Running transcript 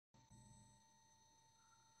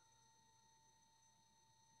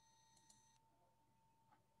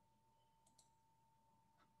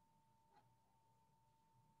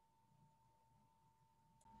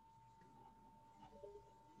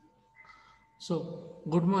So,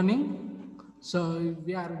 good morning. So,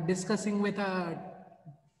 we are discussing with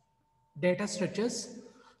data structures.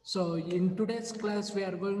 So, in today's class, we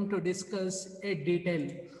are going to discuss a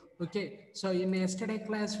detail. Okay. So, in yesterday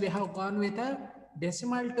class, we have gone with a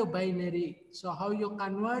decimal to binary. So, how you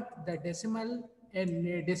convert the decimal and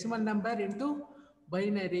a decimal number into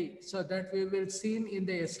binary. So, that we will see in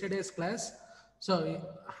the yesterday's class. So,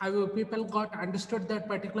 have you people got understood that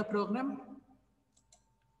particular program?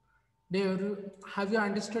 Have you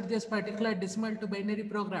understood this particular decimal to binary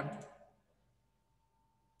program?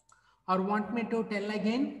 Or want me to tell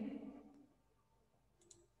again?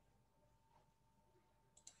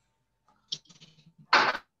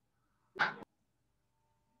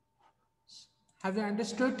 Have you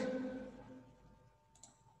understood?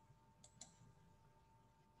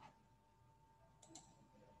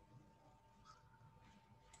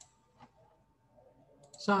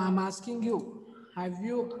 So I'm asking you, have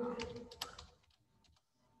you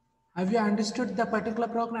understood the particular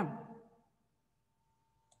program?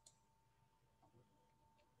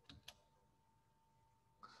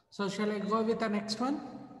 So shall I go with the next one?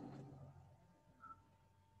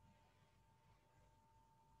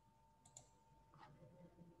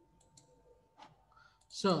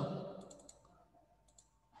 So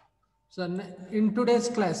in today's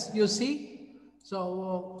class, you see,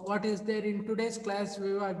 so what is there in today's class?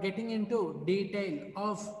 We are getting into detail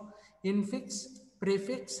of infix,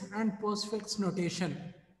 prefix, and postfix notation.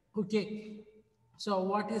 Okay. So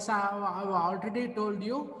what is, I've already told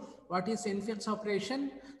you what is infix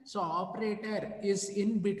operation. So operator is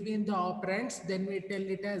in between the operands, then we tell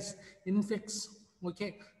it as infix.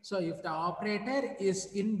 Okay. So if the operator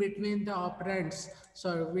is in between the operands,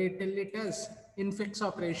 so we tell it as infix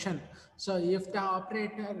operation. So if the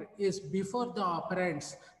operator is before the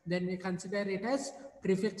operands, then we consider it as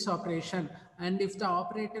prefix operation. And if the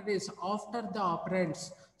operator is after the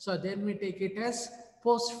operands, so then we take it as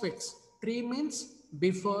postfix. Pre means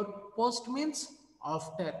before, post means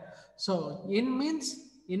after. So in means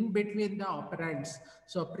in between the operands.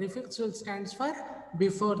 So prefix will stands for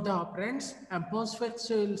before the operands and postfix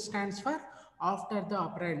will stands for after the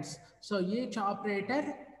operands. So each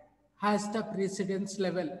operator has the precedence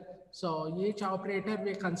level. So each operator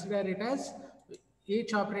we consider it as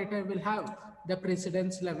each operator will have the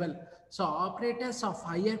precedence level. So operators of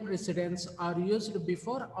higher precedence are used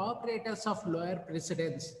before operators of lower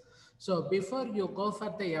precedence. So before you go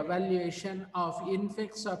for the evaluation of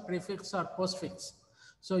infix or prefix or postfix,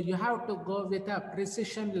 so you have to go with a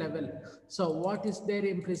precision level. So what is there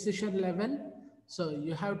in precision level? So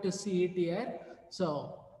you have to see it here.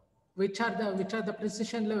 So which are the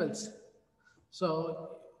precision levels?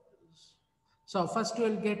 So so first you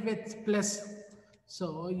will get with plus.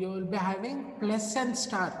 So you will be having plus and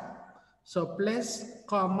star. So plus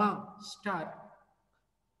comma star.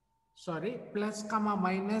 Sorry, plus comma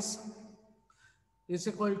minus is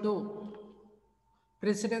equal to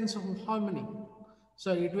precedence of how many?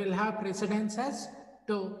 So it will have precedence as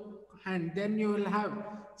 2, and then you will have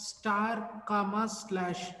star comma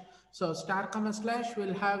slash. So star comma slash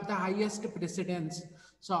will have the highest precedence.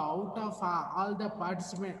 So out of all the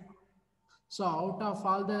participant, so out of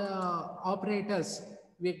all the operators,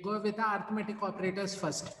 we go with the arithmetic operators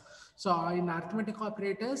first. So in arithmetic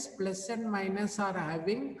operators, plus and minus are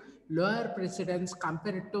having lower precedence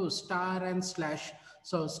compared to star and slash.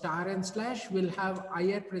 So star and slash will have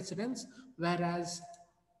higher precedence, whereas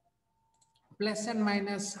plus and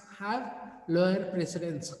minus have lower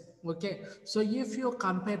precedence. Okay, so if you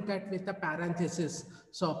compare that with the parenthesis,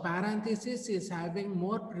 so parenthesis is having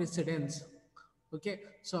more precedence. Okay,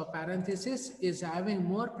 so parenthesis is having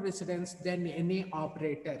more precedence than any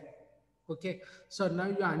operator. Okay, so now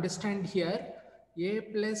you understand here a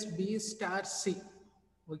plus b star c.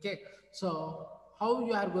 Okay, so how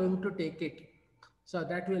you are going to take it? So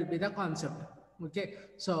that will be the concept. Okay,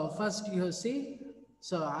 so first you see,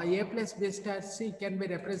 so a plus b star c can be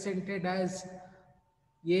represented as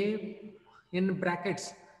a in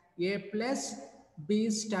brackets a plus b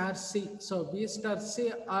star c. So b star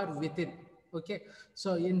c are within. Okay,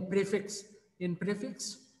 so in prefix,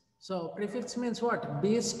 so prefix means what?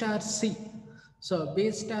 B star c. So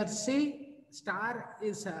b star c, star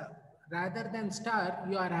is rather than star,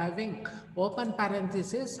 you are having open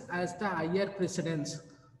parenthesis as the higher precedence.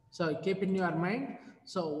 So keep in your mind.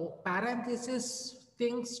 So parenthesis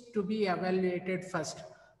things to be evaluated first.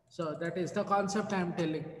 So that is the concept I am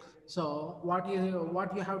telling. So what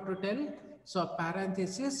you have to tell? So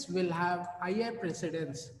parenthesis will have higher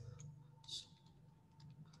precedence.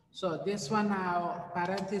 So this one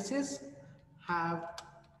parenthesis have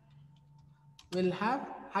will have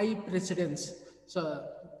high precedence. So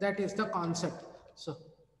that is the concept. So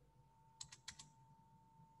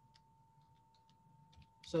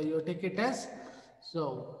you take it as,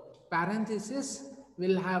 so parenthesis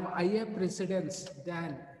will have higher precedence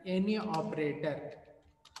than any operator.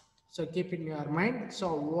 So keep in your mind.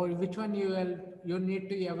 So which one you need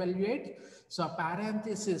to evaluate? So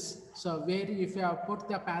parenthesis. So where if you have put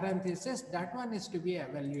the parenthesis, that one is to be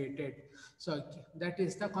evaluated. So that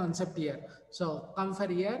is the concept here. So come for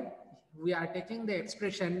here. We are taking the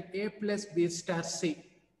expression a plus b star c.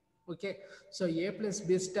 Okay. So a plus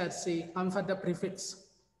b star c. Come for the prefix.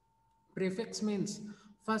 Prefix means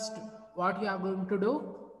first what you are going to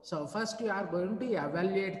do. So first you are going to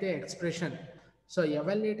evaluate the expression. So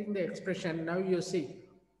evaluating the expression, now you see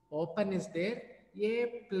open is there,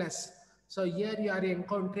 a plus. So here you are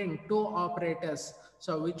encountering two operators.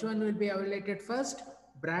 So which one will be evaluated first?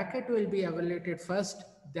 Bracket will be evaluated first,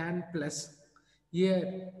 then plus.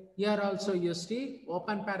 Here also you see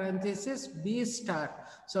open parenthesis b star.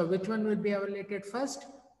 So which one will be evaluated first?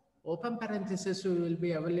 Open parenthesis will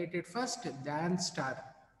be evaluated first, then star.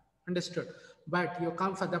 Understood? But you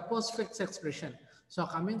come for the postfix expression. So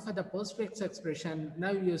coming for the postfix expression,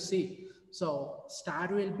 now you see, so star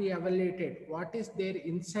will be evaluated. What is there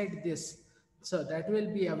inside this? So that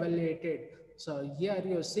will be evaluated. So here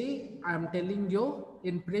you see, I am telling you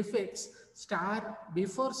in prefix, star,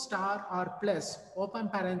 before star or plus, open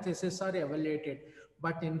parentheses are evaluated.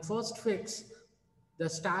 But in postfix, the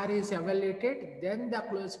star is evaluated, then the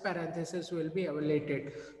close parenthesis will be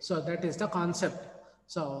evaluated. So that is the concept.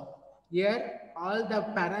 So here all the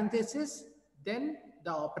parenthesis, then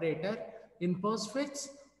the operator. In postfix,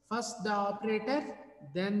 first the operator,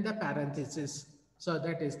 then the parenthesis. So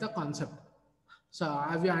that is the concept. So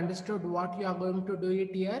have you understood what you are going to do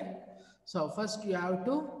it here? So first you have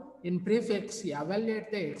to, in prefix, you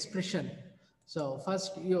evaluate the expression. So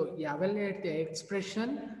first you evaluate the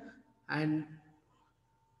expression and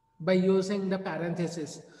by using the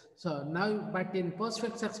parenthesis. So now, but in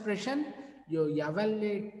postfix expression, you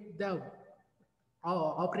evaluate the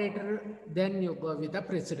operator, then you go with the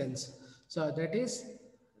precedence. So that is,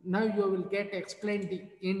 now you will get explained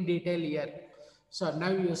in detail here. So now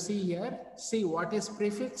you see here, see what is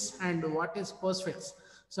prefix and what is postfix.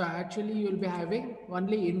 So actually you will be having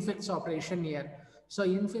only infix operation here. So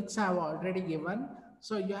infix I have already given.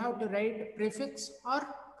 So you have to write prefix or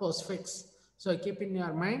postfix. So keep in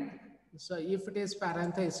your mind. So if it is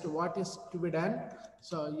parenthesized, what is to be done?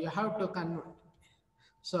 So you have to convert.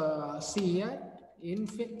 So see here,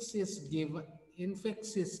 infix is given.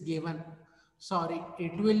 Infix is given. Sorry,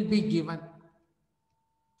 it will be given.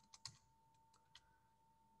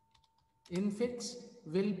 Infix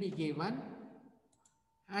will be given,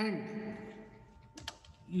 and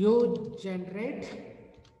you generate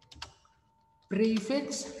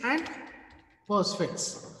prefix and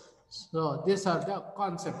postfix. So these are the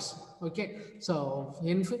concepts. Okay. So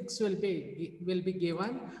infix will be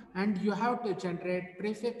given, and you have to generate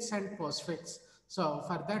prefix and postfix. So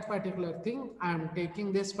for that particular thing, I am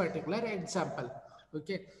taking this particular example.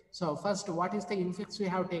 Okay. So first, what is the infix we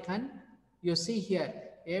have taken? You see here,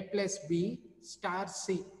 a plus b star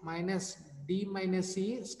c minus d minus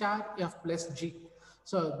c star f plus g.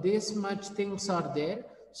 So this much things are there.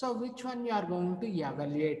 So which one you are going to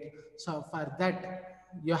evaluate? So for that,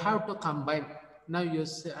 you have to combine. Now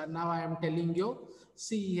now I am telling you,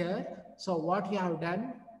 see here. So what you have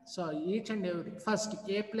done? So each and every, first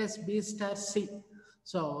a plus b star c.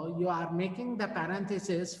 So you are making the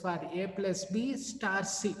parenthesis for a plus b star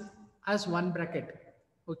c as one bracket.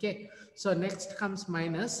 Okay. So next comes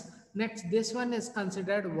minus. Next, this one is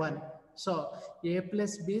considered 1. So a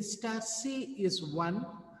plus b star c is 1.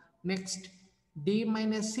 Next, d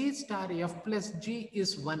minus c star f plus g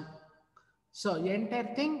is 1. So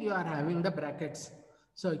entire thing you are having the brackets.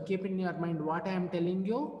 So keep in your mind what I am telling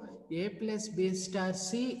you. A plus b star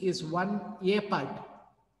c is one a part.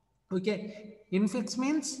 Okay. Infix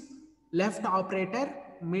means left operator,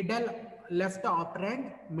 middle left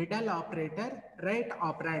operand, middle operator, right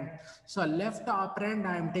operand. So left operand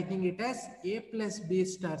I am taking it as a plus b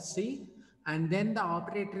star c, and then the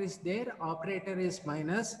operator is there, operator is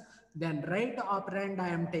minus, then right operand I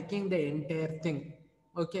am taking the entire thing.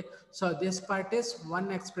 Okay, so this part is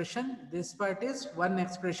one expression, this part is one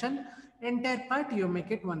expression, entire part you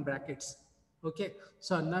make it one brackets. Okay,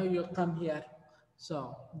 so now you come here.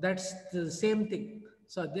 So that's the same thing.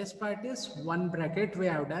 So this part is one bracket we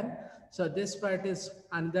have done. So this part is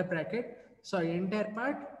another bracket. So entire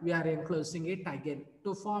part we are enclosing it again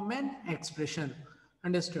to form an expression.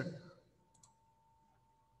 Understood?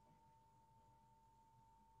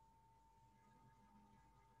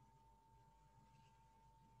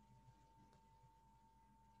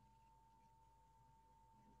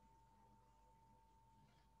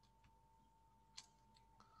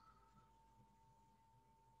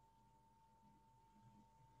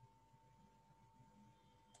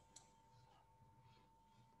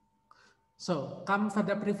 So come for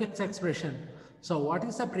the prefix expression. So what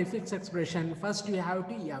is the prefix expression? First you have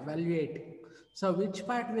to evaluate. So which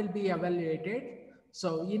part will be evaluated?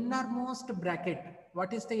 So innermost bracket.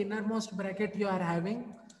 What is the innermost bracket you are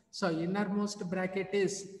having? So innermost bracket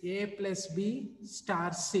is a plus b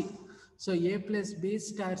star c. So a plus b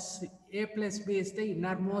star c. A plus b is the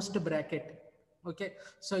innermost bracket. Okay.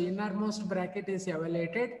 So innermost bracket is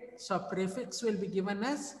evaluated. So prefix will be given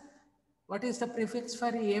as, what is the prefix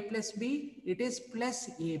for a plus b? It is plus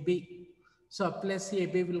ab. So plus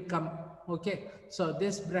ab will come. Okay. So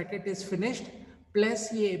this bracket is finished.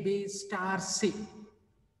 Plus ab star c.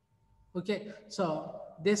 Okay. So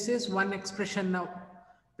this is one expression now.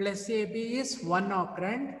 Plus ab is one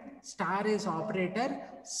operand. Star is operator.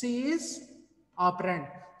 C is operand.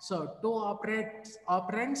 So two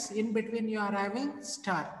operands in between you are having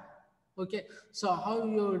star. Okay. So how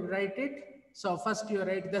you write it? So first you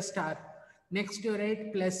write the star. Next you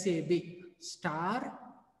write plus AB. Star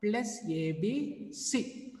plus AB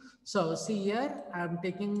C. So see here, I am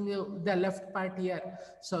taking the left part here.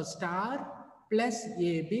 So star plus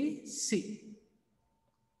AB C.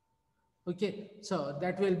 Okay, so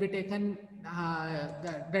that will be taken,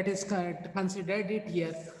 that is considered it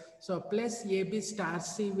here. So plus AB star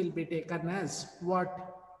C will be taken as what?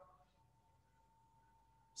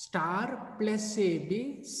 Star plus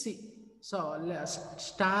ABC. So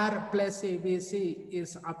star plus ABC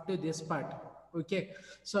is up to this part. Okay.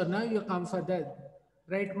 So now you come for the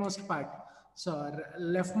rightmost part. So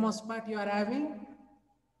leftmost part you are having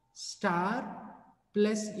star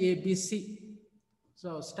plus ABC.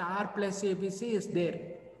 So star plus ABC is there.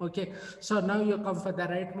 Okay. So now you come for the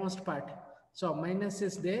rightmost part. So minus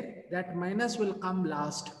is there. That minus will come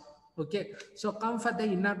last. Okay. So come for the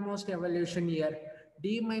innermost evaluation here.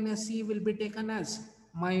 D minus C will be taken as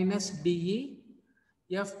minus DE.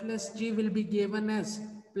 F plus G will be given as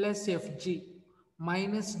plus FG.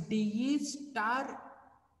 Minus DE star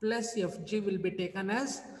plus FG will be taken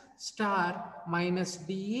as star minus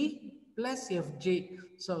DE plus FG.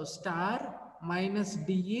 So star minus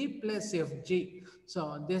DE plus FG.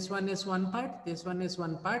 So this one is one part, this one is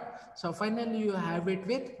one part. So finally you have it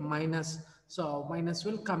with minus. So minus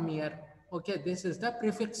will come here. Okay, this is the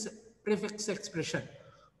prefix expression.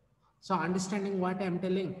 So understanding what I am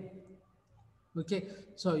telling. Okay,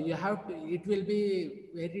 so you have to, it will be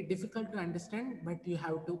very difficult to understand, but you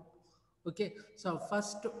have to. Okay, so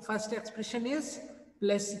first expression is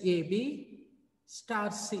plus AB star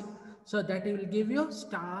C. So that will give you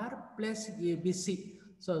star plus ABC.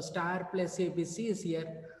 So star plus ABC is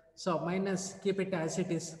here. So minus, keep it as it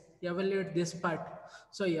is. Evaluate this part.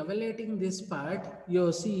 So evaluating this part,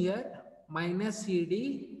 you see here minus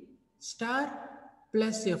CD star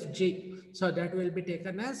plus Fg. So that will be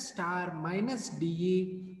taken as star minus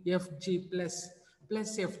DE Fg plus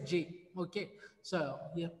Fg. Okay. So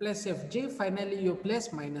yeah, plus Fg, finally you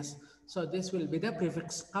place minus. So this will be the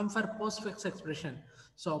prefix. Come for postfix expression.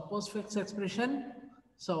 So postfix expression.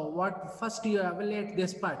 So what, first you evaluate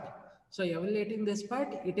this part. So evaluating this part,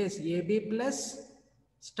 it is AB plus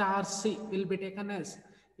star C will be taken as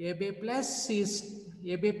AB plus C,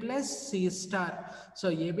 AB plus C star. So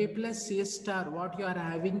AB plus C star, what you are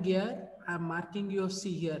having here, I am marking you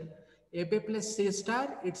C here. AB plus C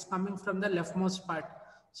star, it's coming from the leftmost part.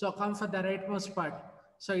 So come for the rightmost part.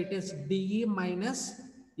 So it is DE minus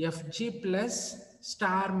FG plus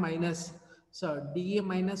star minus. So DE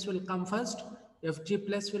minus will come first, FG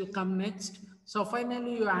plus will come next. So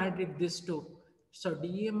finally you added this two. So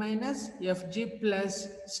DE minus FG plus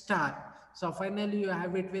star. So finally you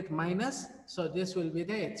have it with minus. So this will be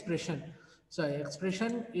the expression. So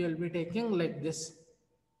expression you will be taking like this.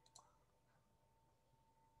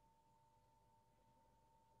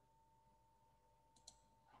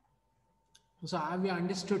 So have you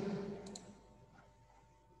understood?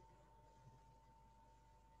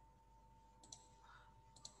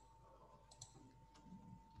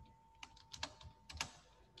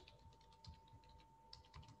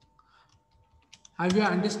 Have you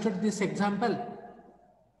understood this example?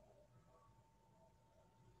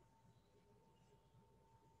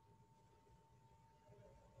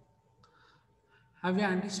 Have you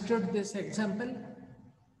understood this example?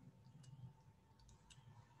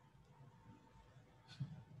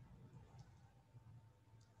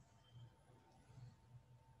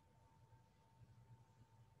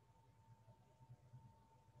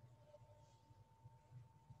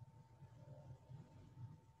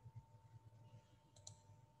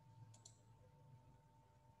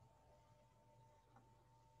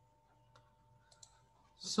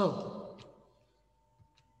 So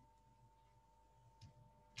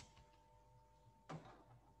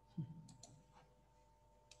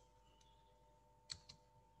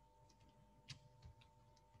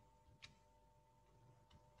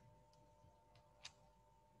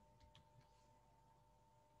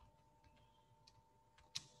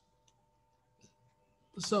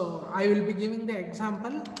So I will be giving the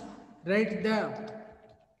example. Write the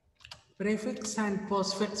prefix and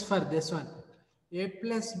postfix for this one. A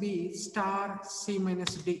plus B star C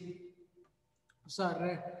minus D. So,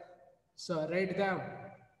 write the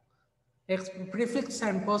prefix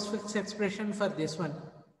and postfix expression for this one.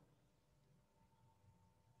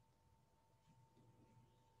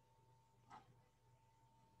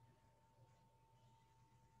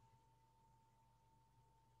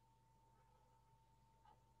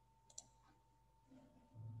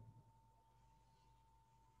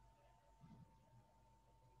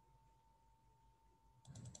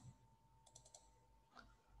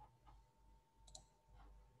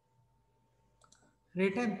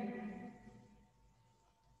 Written.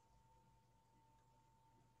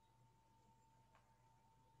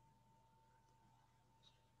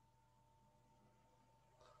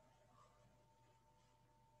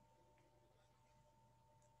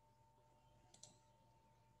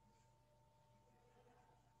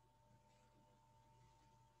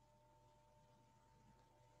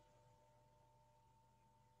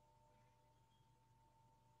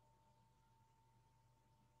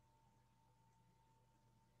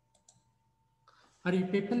 Are you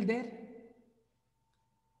people there?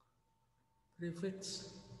 Prefix.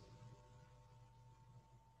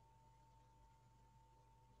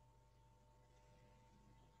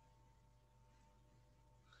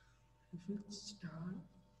 Prefix star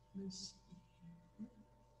is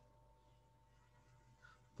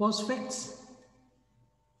postfix.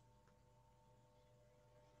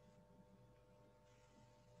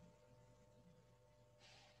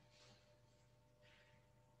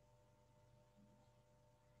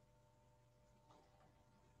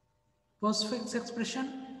 Postfix expression.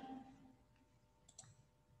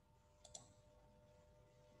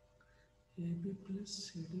 AB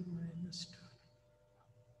plus CD minus star.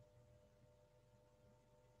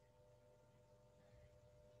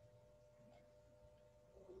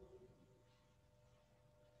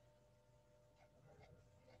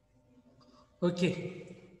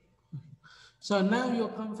 Okay. So now you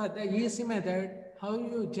come for the easy method, how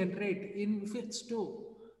you generate infix to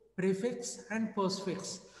prefix and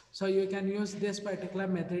postfix. So you can use this particular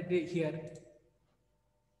method here.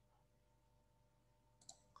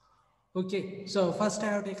 Okay, so first I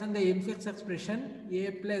have taken the infix expression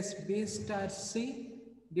a plus b star c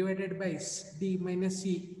divided by d minus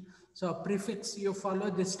c. So prefix, you follow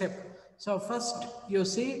this step. So first you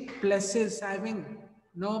see plus is having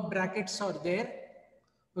no brackets are there.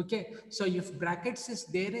 Okay, so if brackets is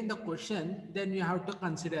there in the question, then you have to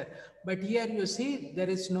consider. But here you see there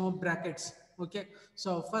is no brackets. Okay,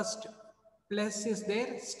 so first plus is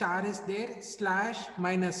there, star is there, slash,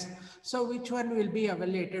 minus. So which one will be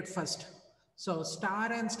evaluated first? So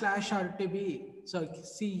star and slash are to be, so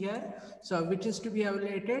see here, so which is to be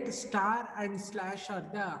evaluated, star and slash are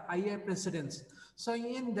the higher precedence. So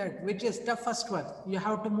in that, which is the first one, you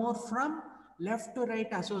have to move from left to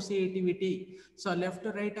right associativity. So left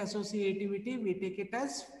to right associativity, we take it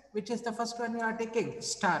as, which is the first one you are taking,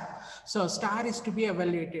 star. So star is to be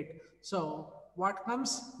evaluated. So what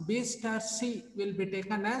comes, B star C will be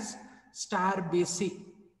taken as star BC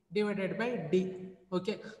divided by D.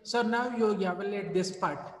 Okay, so now you evaluate this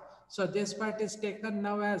part. So this part is taken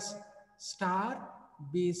now as star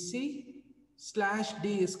BC slash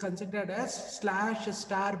D is considered as slash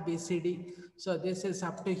star BCD. So this is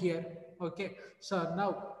up to here. Okay, so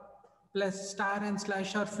now plus star and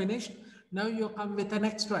slash are finished. Now you come with the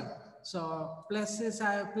next one. So plus is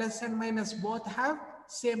plus and minus both have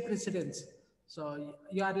same precedence. So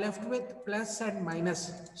you are left with plus and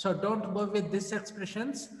minus. So don't go with these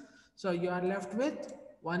expressions. So you are left with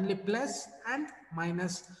only plus and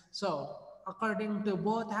minus. So according to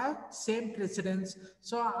both have same precedence.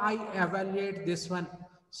 So I evaluate this one.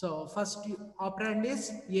 So first operand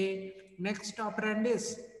is A, next operand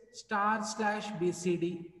is star slash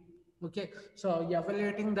BCD. Okay, so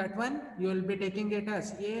evaluating that one, you will be taking it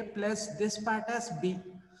as A plus this part as B.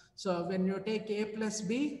 So when you take A plus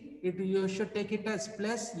B, you should take it as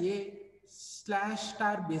plus A slash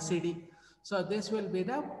star BCD. So this will be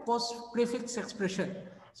the post prefix expression.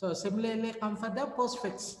 So similarly come for the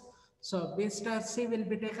postfix. So B star C will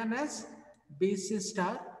be taken as BC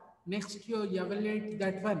star. Next you evaluate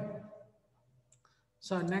that one.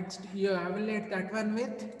 So next you evaluate that one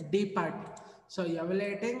with D part. So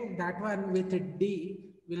evaluating that one with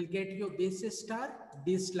D will get you BC star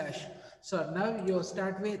D slash. So now you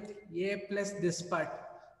start with A plus this part.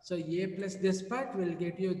 So A plus this part will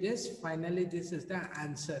get you this. Finally, this is the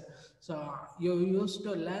answer. So you used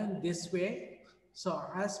to learn this way. So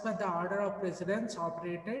as per the order of precedence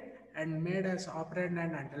operated and made as operand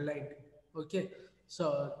and underlined. Okay.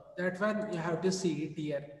 So that one you have to see it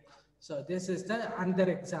here. So this is the another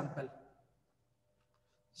example.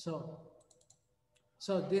 So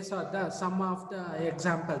these are the some of the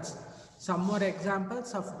examples. Some more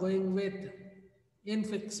examples of going with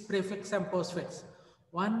infix, prefix and postfix.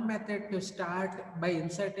 One method to start by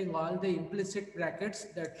inserting all the implicit brackets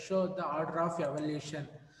that show the order of evolution.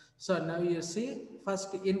 So now you see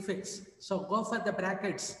first infix. So go for the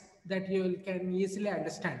brackets that you can easily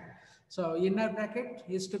understand. So inner bracket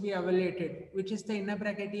is to be evaluated. Which is the inner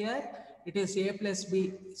bracket here? It is a plus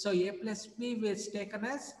b. So a plus b is taken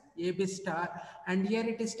as ab star, and here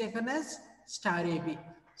it is taken as star ab.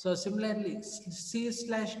 So similarly, c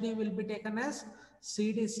slash d will be taken as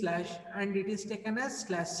cd slash, and it is taken as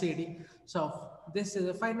slash cd. So this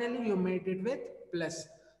is finally you made it with plus.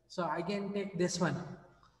 So again take this one.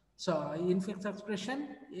 So infix expression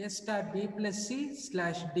a star b plus c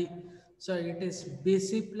slash d. So it is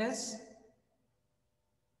bc plus,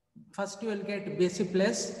 first you will get bc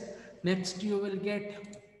plus, next you will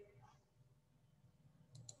get,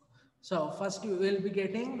 so first you will be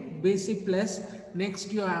getting bc plus,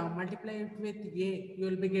 next you multiply it with a, you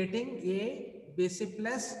will be getting a bc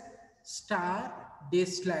plus star d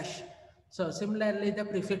slash. So similarly the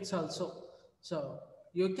prefix also. So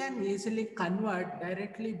you can easily convert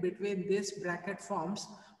directly between these bracket forms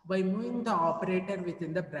by moving the operator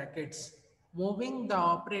within the brackets. Moving the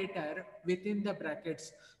operator within the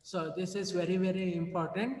brackets. So this is very, very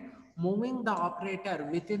important. Moving the operator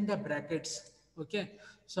within the brackets. Okay.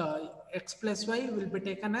 So x plus y will be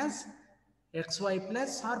taken as xy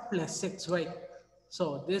plus or plus xy.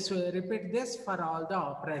 So this will repeat this for all the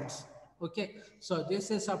operands. Okay. So this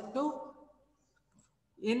is up to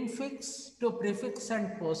infix to prefix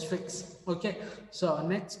and postfix. Okay. So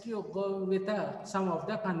next you go with some of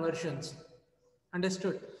the conversions.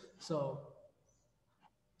 Understood? So,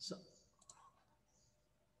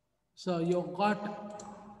 so you got,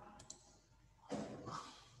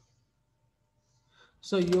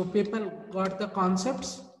 so you people got the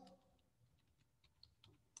concepts.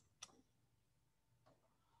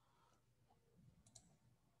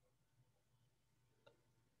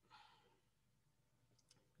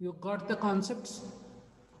 You got the concepts.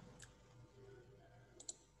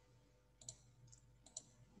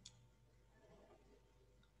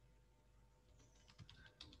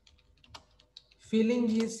 Feeling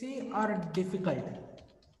easy or difficult?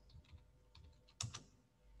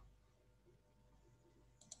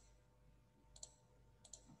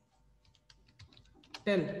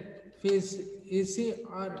 Tell, feels easy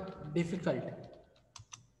or difficult?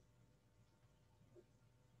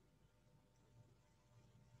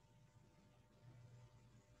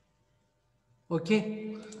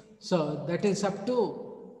 Okay, so that is up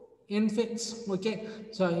to infix. Okay,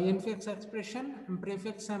 so infix expression and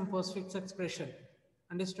prefix and postfix expression.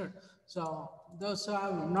 Understood? So those who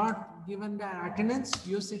have not given the attendance,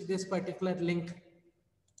 use it this particular link.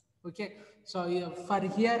 Okay, so for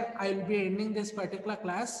here I will be ending this particular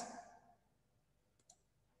class.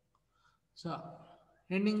 So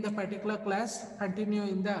ending the particular class, continue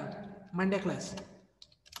in the Monday class.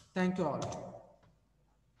 Thank you all.